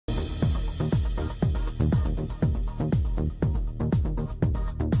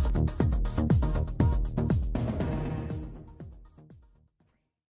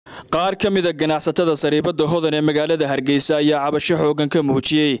qaar ka mid ah ganacsatada Sariibadda Hodan ee magaalada Hargeysa ayaa cabasho xoogan ka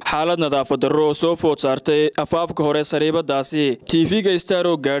muujiyay xaalad nadaafad darro oo soo food saartay afaafka hore Sariibaddaasi. TV-ga Star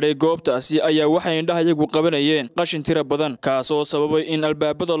oo gaadhay goobtaasi ayaa waxay indhahayagu qabanayeen qashin tiro badan kaas oo sababay in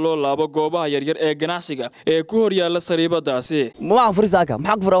albaabada loo laabo goobaha yaryar ee ganacsiga ee ku hor yaala Sariibaddaasi.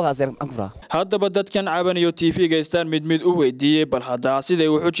 Haddaba dadkan cabanayo TV-ga Star mid u weydiiyay bal hadda siday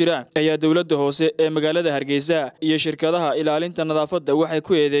wuxuu jiraan ayaa dawladda hoose ee magaalada Hargeysa iyo shirkadaha ilaalinta nadaafadda waxay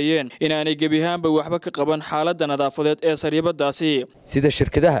ku eedeeyeen inaanay gebiyaanba waxba ka qaban xaaladda nadaafadeed ee Sariibaddaasi. sida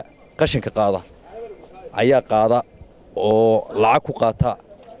shirkadaha qashinka qaada ayaa qaada oo lacag ku qaata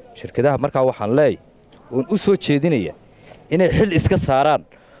shirkadaha markaa waxaan leeyahay oo u soo jeedinaya inay xil iska saaraan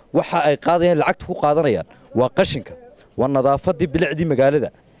waxa ay qaadayaan lacagta ku qaadanayaan waa qashinka waa nadaafadii bilicdii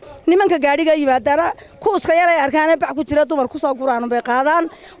magaalada nimanka gaadhiga yimaadana kuuska yar ay arkaan bac ku jira dumar ku soo guraan bay qaadaan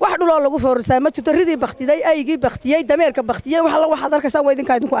wax dhuloo lagu foorsaa ma jirto ridii baqtiday aygii baqtiyay dameerka baqtiyay waxa darkaysan way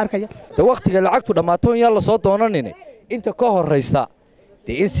idinku arkaya ta waqtiga lacagtu dhamaato in la soo doonanine inta ka horeysa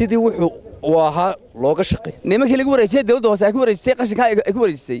in sidii wuxuu ahaa looga shaqeey nimankii lagu wareejiyay dawladda hoose ay ku wareejisay qashinka ay ku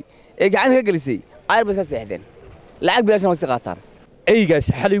wareejisay ee gacan ka galisay ayr bas ka seexdeen lacag bilaashan way qaataan aygaas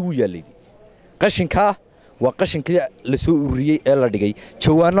xalay uu yaalay qashinka waa qashinka la soo ururiyay ee la dhigay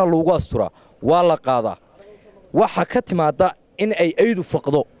jawaano lagu astura waa la qaadaa waxa ka timaada in ay aydu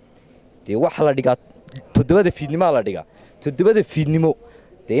faqdo waxa la dhigaa 7 fiidnimo la dhigaa 7 fiidnimo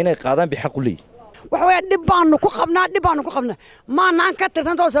inay qaadaan bi xaq u leeyahay waxa way dib baanu ku qabnaa ma naan ka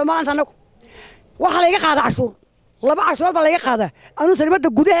tirsanto Soomaaliland anagu waxa la iga qaada cashuur laba cashuur baa la iga qaada anu Sariibadda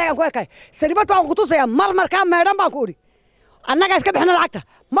gudaheegan ku ekay Sariibadda waan ku tusaya marka meedhan baan ku ori annaga iska bixina lacagta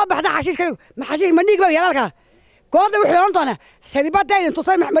ma baxda xashiishkayo ma xashiish ma dhiig baa yaalka goorda wixii oran doona Sariibadda ay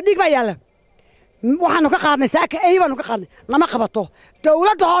tusay ma dhiig baa yaala waxaanu ka qaadnay saaka ay baanu ka qaadnay nama qabato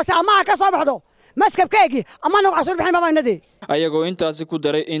dawladda hoose ama ka soo baxdo maskabkeegi ama nagu cashuur bixin baa inadii ayagoo intaasi ku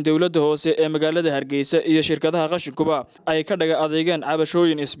daray in dawladda hoose ee magaalada Hargeysa iyo shirkadaha qashinkuba ay ka dhaga adeegan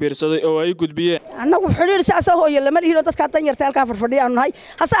cabashooyin isbiirsaday oo ay gudbiyeen annagu xiriir saas ah oo lama lihiino dadka tan yarta halka farfadhiyaan nahay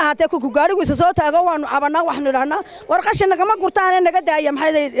hase ahaatee ku gaarigu isa soo taago waanu cabanaa wax nidhahnaa war qashin naga ma gurtaan naga daaya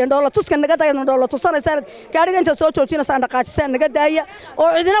maxay dhoolo tuska naga daaya dhoolo tusanaysa gaariga inta soo joojinaysa dhaqaajisa naga daaya oo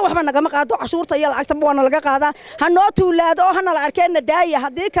cidina waxba naga ma qaado cashuurta iyo lacagta waana laga qaadaa hanoo tuulaado oo hana la arkeen daaya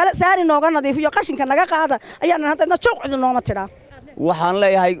hadii kale saari nooga nadiifiyo qashinka naga qaada ayaan hadda joog cidina nooma tiraa waxaan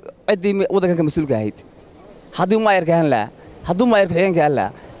leeyahay cidii wadanka mas'uulka ahayd hadii ma yarkaan la haduu ma yarkaan xigeenka la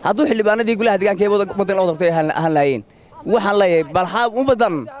haduu xildhibaanadii gulaha deegaanka ee wadanka loo doortay ahaan laayeen waxaan leeyahay balha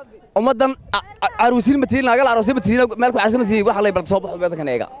ummadan aruusin matiil naga la aruusin matiil meel ku caasimadii waxa leeyahay bal soo baxo wadankan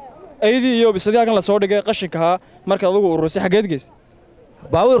eega aydii iyo bisadiyakan la soo dhigay qashinka marka adigu urursi xageed gees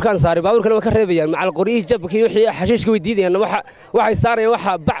baabuurkan saari baabuurkan way ka reebayaan macal qoriyii jabkii wixii xashiishka weydiidayaan waxay saarayaan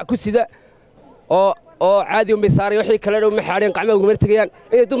waxa bac ku sida oo caadi um bisaaray wixii kale ma xaareen qacmo ugu martagayaan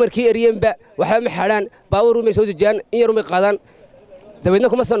inay dumarkii eriyeenba waxa ma xaaraan baawur uma soo dejiyaan in yar uma qaadaan dabeedna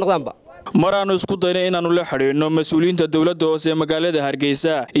kuma soo noqdaanba maraanu isku daynay inaanu la xiriirno mas'uuliyiinta dawladda hoose ee magaalada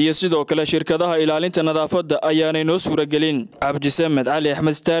Hargeysa iyo sidoo kale shirkadaha ilaalinta nadaafadda ayaanay noo suuragelin. Cabdisamad Cali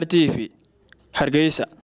Axmed, Star TV, Hargeysa.